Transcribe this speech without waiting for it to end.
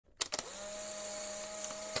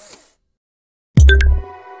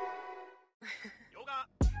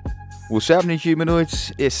What's happening,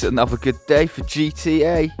 humanoids? It's another good day for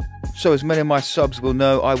GTA. So as many of my subs will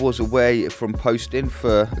know, I was away from posting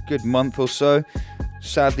for a good month or so.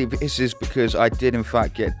 Sadly, this is because I did in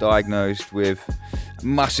fact get diagnosed with a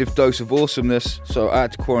massive dose of awesomeness, so I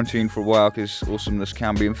had to quarantine for a while because awesomeness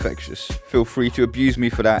can be infectious. Feel free to abuse me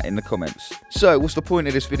for that in the comments. So what's the point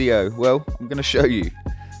of this video? Well, I'm going to show you.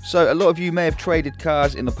 So a lot of you may have traded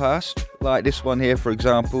cars in the past, like this one here for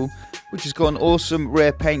example, which has got an awesome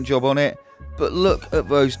rare paint job on it, but look at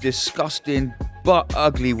those disgusting but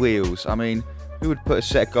ugly wheels. I mean, who would put a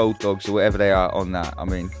set of gold dogs or whatever they are on that? I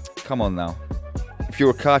mean, come on now. If you're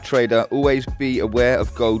a car trader, always be aware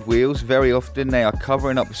of gold wheels. Very often they are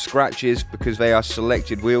covering up scratches because they are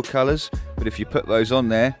selected wheel colours, but if you put those on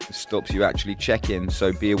there, it stops you actually checking,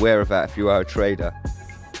 so be aware of that if you are a trader.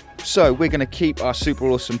 So we're going to keep our super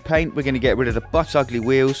awesome paint, we're going to get rid of the butt ugly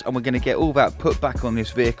wheels, and we're going to get all that put back on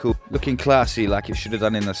this vehicle looking classy like it should have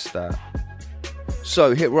done in the start.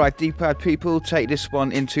 So hit right D-pad people, take this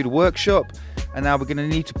one into the workshop, and now we're going to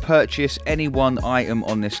need to purchase any one item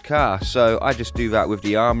on this car. So I just do that with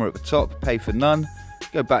the armor at the top, pay for none,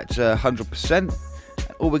 go back to 100%, and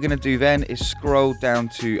all we're going to do then is scroll down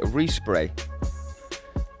to a respray.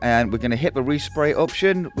 And we're going to hit the respray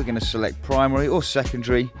option, we're going to select primary or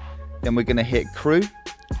secondary, then we're going to hit crew,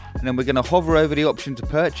 and then we're going to hover over the option to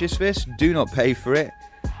purchase this, do not pay for it.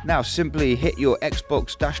 Now simply hit your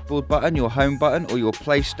Xbox dashboard button, your home button, or your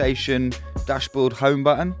PlayStation dashboard home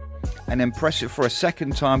button, and then press it for a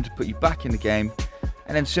second time to put you back in the game,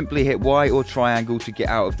 and then simply hit Y or triangle to get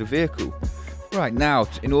out of the vehicle. Right, now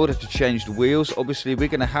in order to change the wheels, obviously we're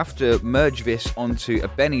going to have to merge this onto a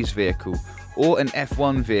Benny's vehicle or an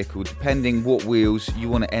F1 vehicle, depending what wheels you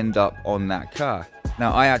want to end up on that car.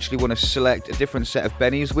 Now I actually want to select a different set of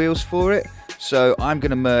Benny's wheels for it, so I'm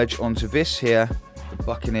going to merge onto this here, the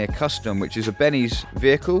Buccaneer Custom, which is a Benny's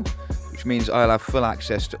vehicle, which means I'll have full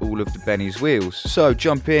access to all of the Benny's wheels. So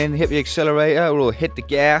jump in, hit the accelerator or hit the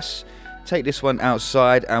gas, take this one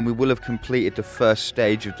outside, and we will have completed the first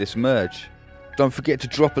stage of this merge. Don't forget to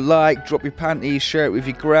drop a like, drop your panties, share it with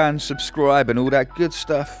your gran, subscribe and all that good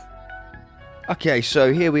stuff. Okay,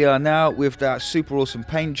 so here we are now with that super awesome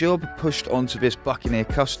paint job pushed onto this Buccaneer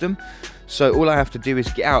Custom. So all I have to do is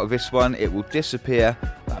get out of this one, it will disappear.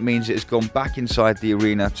 That means it has gone back inside the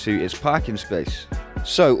arena to its parking space.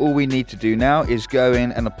 So all we need to do now is go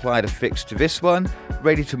in and apply the fix to this one,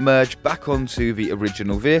 ready to merge back onto the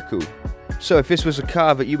original vehicle. So if this was a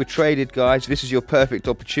car that you were traded, guys, this is your perfect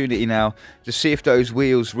opportunity now to see if those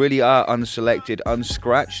wheels really are unselected,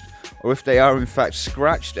 unscratched, or if they are in fact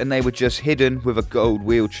scratched and they were just hidden with a gold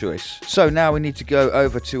wheel choice. So now we need to go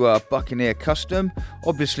over to our Buccaneer Custom.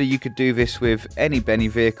 Obviously you could do this with any Benny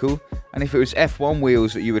vehicle, and if it was F1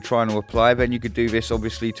 wheels that you were trying to apply, then you could do this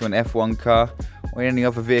obviously to an F1 car or any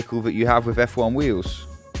other vehicle that you have with F1 wheels.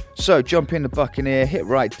 So jump in the Buccaneer, hit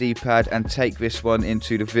right D-pad and take this one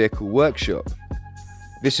into the vehicle workshop.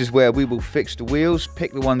 This is where we will fix the wheels,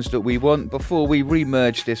 pick the ones that we want before we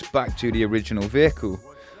re-merge this back to the original vehicle.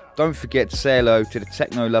 Don't forget to say hello to the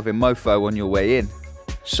techno-loving mofo on your way in.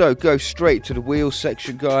 So go straight to the wheels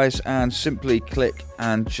section, guys, and simply click,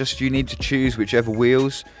 and just you need to choose whichever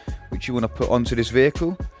wheels which you want to put onto this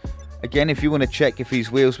vehicle. Again, if you want to check if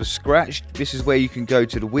these wheels were scratched, this is where you can go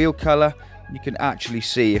to the wheel color. You can actually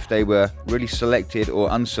see if they were really selected or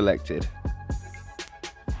unselected.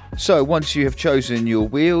 So once you have chosen your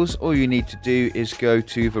wheels, all you need to do is go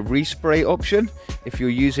to the respray option if you're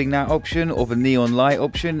using that option, or the neon light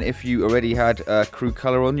option if you already had a crew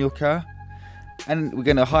color on your car. And we're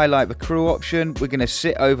going to highlight the crew option, we're going to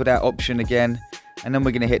sit over that option again, and then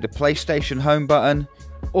we're going to hit the PlayStation home button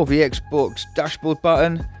or the Xbox dashboard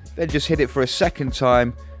button, then just hit it for a second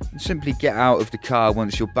time and simply get out of the car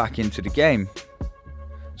once you're back into the game.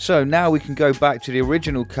 So now we can go back to the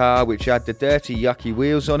original car which had the dirty yucky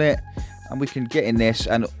wheels on it, and we can get in this,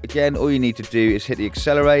 and again all you need to do is hit the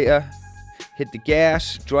accelerator, hit the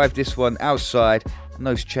gas, drive this one outside, and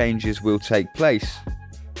those changes will take place.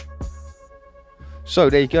 So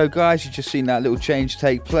there you go, guys, you've just seen that little change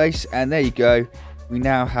take place, and there you go. We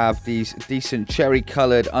now have these decent cherry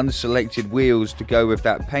coloured unselected wheels to go with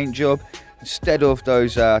that paint job instead of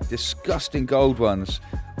those disgusting gold ones.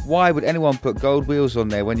 Why would anyone put gold wheels on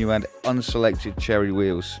there when you had unselected cherry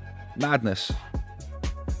wheels? Madness.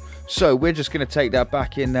 So we're just going to take that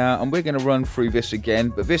back in now, and we're going to run through this again,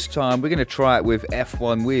 but this time we're going to try it with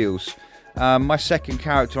F1 wheels. My second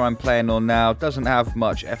character I'm playing on now doesn't have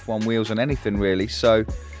much F1 wheels on anything really, so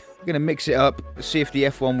we're going to mix it up, see if the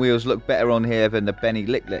F1 wheels look better on here than the Benny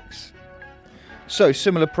Lick Licks. So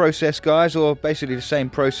similar process, guys, or basically the same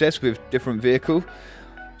process with different vehicle.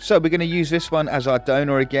 So we're going to use this one as our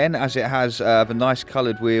donor again, as it has the nice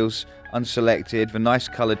coloured wheels unselected, the nice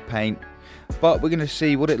coloured paint. But we're going to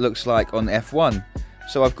see what it looks like on F1.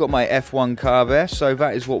 So I've got my F1 car there, so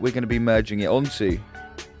that is what we're going to be merging it onto.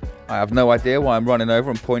 I have no idea why I'm running over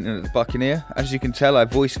and pointing at the Buccaneer. As you can tell, I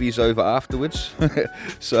voiced these over afterwards.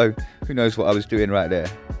 So who knows what I was doing right there.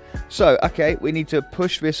 So, okay, we need to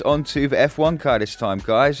push this onto the F1 car this time,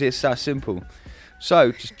 guys. It's that simple.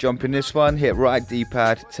 So, just jump in this one, hit right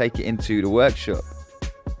D-pad, take it into the workshop.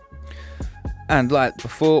 And like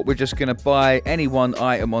before, we're just going to buy any one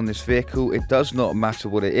item on this vehicle. It does not matter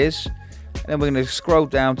what it is. And then we're going to scroll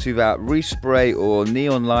down to that respray or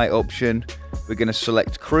neon light option. We're going to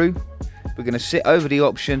select crew. We're going to sit over the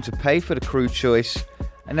option to pay for the crew choice.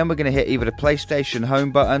 And then we're going to hit either the PlayStation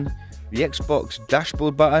home button, the Xbox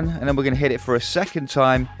dashboard button, and then we're going to hit it for a second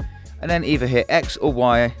time. And then either hit X or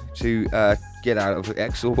Y to get out of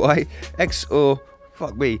X or Y. X or,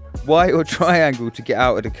 fuck me, Y or triangle to get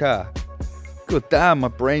out of the car. God damn, my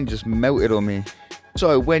brain just melted on me.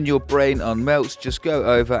 So when your brain unmelts, just go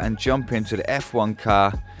over and jump into the F1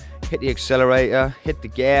 car. Hit the accelerator, hit the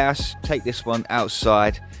gas, take this one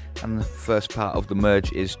outside, and the first part of the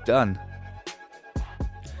merge is done.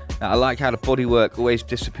 Now I like how the bodywork always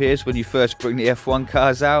disappears when you first bring the F1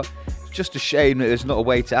 cars out. It's just a shame that there's not a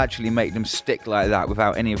way to actually make them stick like that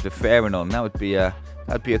without any of the fairing on. That'd be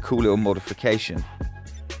a cool little modification.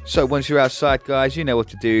 So once you're outside, guys, you know what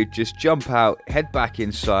to do. Just jump out, head back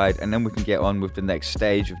inside, and then we can get on with the next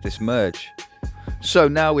stage of this merge. So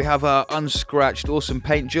now we have our unscratched awesome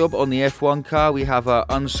paint job on the F1 car. We have our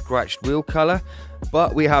unscratched wheel colour,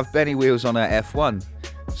 but we have Benny wheels on our F1.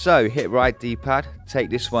 So hit right D-pad, take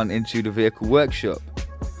this one into the vehicle workshop.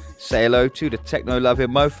 Say hello to the techno-loving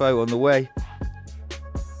mofo on the way.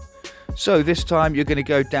 So this time you're going to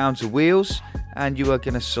go down to wheels, and you are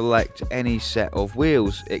going to select any set of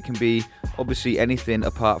wheels. It can be obviously anything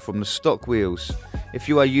apart from the stock wheels. If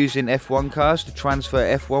you are using F1 cars to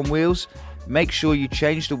transfer F1 wheels, make sure you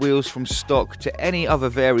change the wheels from stock to any other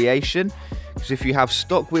variation, because if you have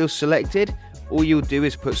stock wheels selected, all you'll do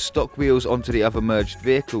is put stock wheels onto the other merged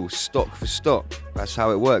vehicle, stock for stock. That's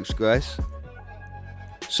how it works, guys.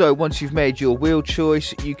 So once you've made your wheel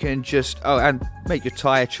choice, you can just, and make your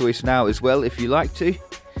tyre choice now as well if you like to.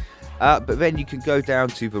 But then you can go down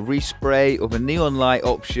to the respray or the neon light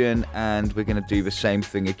option, and we're going to do the same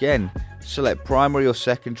thing again. Select primary or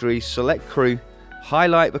secondary, select crew,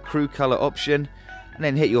 highlight the crew color option, and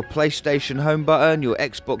then hit your PlayStation home button, your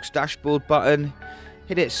Xbox dashboard button,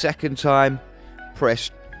 hit it second time,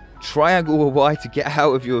 press triangle or Y to get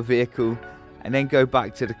out of your vehicle, and then go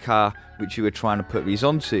back to the car which you were trying to put these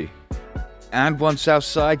onto. And once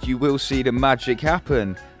outside, you will see the magic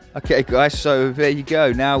happen. Okay guys, so there you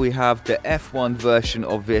go. Now we have the F1 version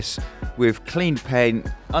of this with clean paint,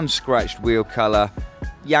 unscratched wheel colour,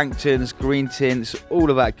 Yanktons, green tints,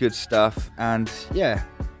 all of that good stuff. And yeah,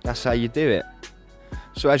 that's how you do it.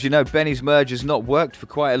 So as you know, Benny's merge has not worked for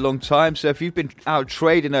quite a long time. So if you've been out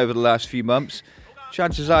trading over the last few months,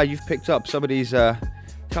 chances are you've picked up some of these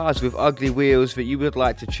cars with ugly wheels that you would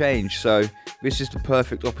like to change. So this is the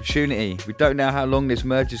perfect opportunity. We don't know how long this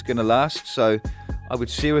merge is going to last, so I would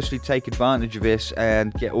seriously take advantage of this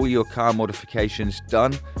and get all your car modifications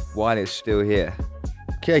done while it's still here.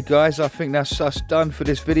 Okay guys, I think that's us done for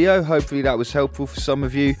this video. Hopefully that was helpful for some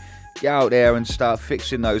of you. Get out there and start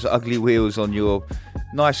fixing those ugly wheels on your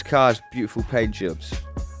nice cars, beautiful paint jobs.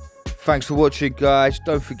 Thanks for watching, guys.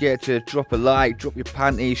 Don't forget to drop a like, drop your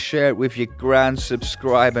panties, share it with your gran,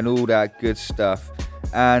 subscribe and all that good stuff.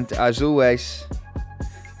 And as always,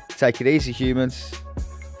 take it easy, humans.